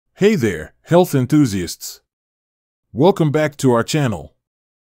Hey there, health enthusiasts. Welcome back to our channel.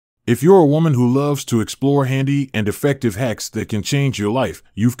 If you're a woman who loves to explore handy and effective hacks that can change your life,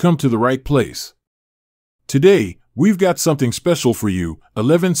 you've come to the right place. Today, we've got something special for you,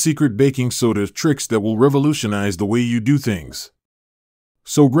 11 secret baking soda tricks that will revolutionize the way you do things.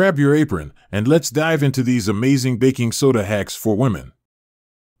 So grab your apron, and let's dive into these amazing baking soda hacks for women.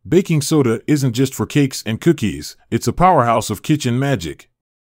 Baking soda isn't just for cakes and cookies, it's a powerhouse of kitchen magic.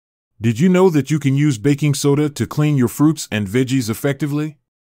 Did you know that you can use baking soda to clean your fruits and veggies effectively?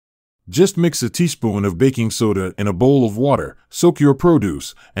 Just mix a teaspoon of baking soda in a bowl of water, soak your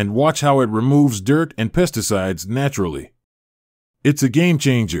produce, and watch how it removes dirt and pesticides naturally. It's a game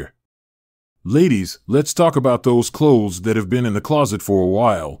changer. Ladies, let's talk about those clothes that have been in the closet for a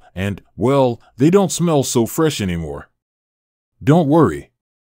while, and, well, they don't smell so fresh anymore. Don't worry.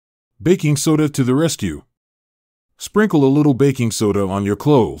 Baking soda to the rescue. Sprinkle a little baking soda on your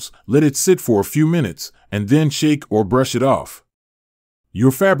clothes, let it sit for a few minutes, and then shake or brush it off. Your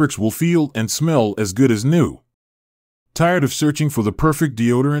fabrics will feel and smell as good as new. Tired of searching for the perfect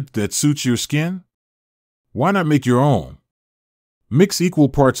deodorant that suits your skin? Why not make your own? Mix equal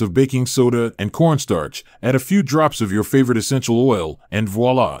parts of baking soda and cornstarch, add a few drops of your favorite essential oil, and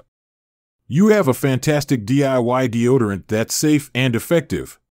voila! You have a fantastic DIY deodorant that's safe and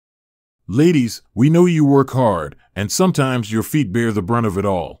effective. Ladies, we know you work hard, and sometimes your feet bear the brunt of it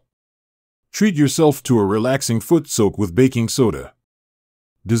all. Treat yourself to a relaxing foot soak with baking soda.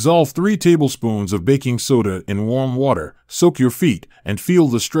 Dissolve 3 tablespoons of baking soda in warm water, soak your feet, and feel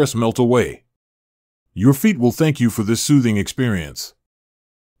the stress melt away. Your feet will thank you for this soothing experience.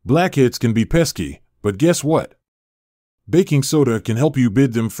 Blackheads can be pesky, but guess what? Baking soda can help you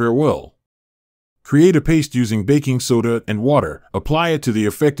bid them farewell. Create a paste using baking soda and water, apply it to the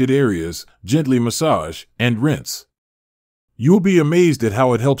affected areas, gently massage, and rinse. You'll be amazed at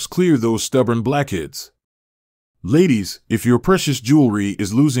how it helps clear those stubborn blackheads. Ladies, if your precious jewelry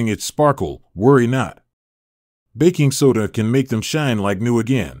is losing its sparkle, worry not. Baking soda can make them shine like new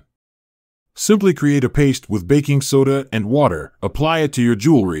again. Simply create a paste with baking soda and water, apply it to your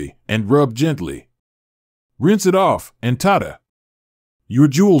jewelry, and rub gently. Rinse it off, and ta-da! Your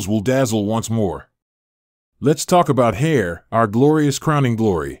jewels will dazzle once more. Let's talk about hair, our glorious crowning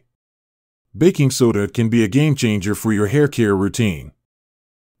glory. Baking soda can be a game changer for your hair care routine.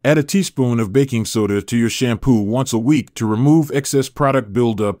 Add a teaspoon of baking soda to your shampoo once a week to remove excess product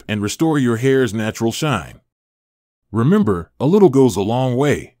buildup and restore your hair's natural shine. Remember, a little goes a long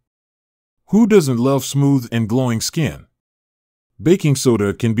way. Who doesn't love smooth and glowing skin? Baking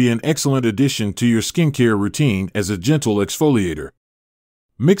soda can be an excellent addition to your skincare routine as a gentle exfoliator.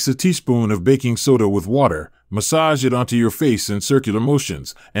 Mix a teaspoon of baking soda with water, massage it onto your face in circular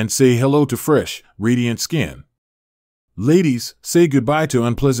motions, and say hello to fresh, radiant skin. Ladies, say goodbye to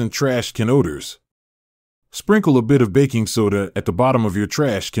unpleasant trash can odors. Sprinkle a bit of baking soda at the bottom of your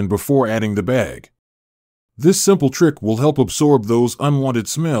trash can before adding the bag. This simple trick will help absorb those unwanted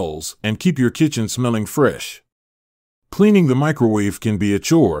smells and keep your kitchen smelling fresh. Cleaning the microwave can be a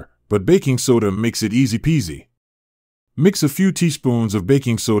chore, but baking soda makes it easy peasy. Mix a few teaspoons of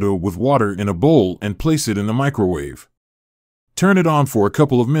baking soda with water in a bowl and place it in the microwave. Turn it on for a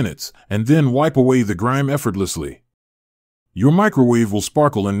couple of minutes, and then wipe away the grime effortlessly. Your microwave will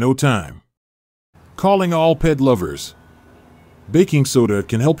sparkle in no time. Calling all pet lovers. Baking soda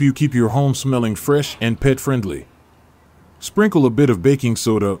can help you keep your home smelling fresh and pet-friendly. Sprinkle a bit of baking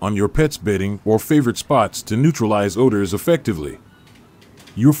soda on your pet's bedding or favorite spots to neutralize odors effectively.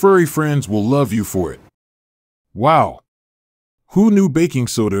 Your furry friends will love you for it. Wow! Who knew baking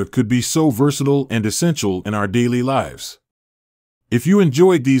soda could be so versatile and essential in our daily lives? If you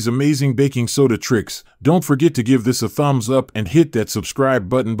enjoyed these amazing baking soda tricks, don't forget to give this a thumbs up and hit that subscribe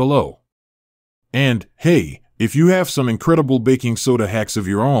button below. And, hey, if you have some incredible baking soda hacks of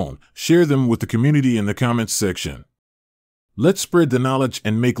your own, share them with the community in the comments section. Let's spread the knowledge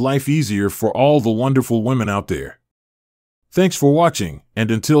and make life easier for all the wonderful women out there. Thanks for watching, and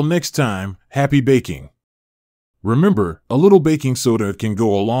until next time, happy baking! Remember, a little baking soda can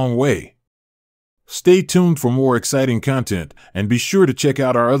go a long way. Stay tuned for more exciting content, and be sure to check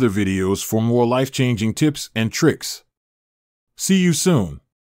out our other videos for more life-changing tips and tricks. See you soon.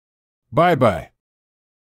 Bye-bye.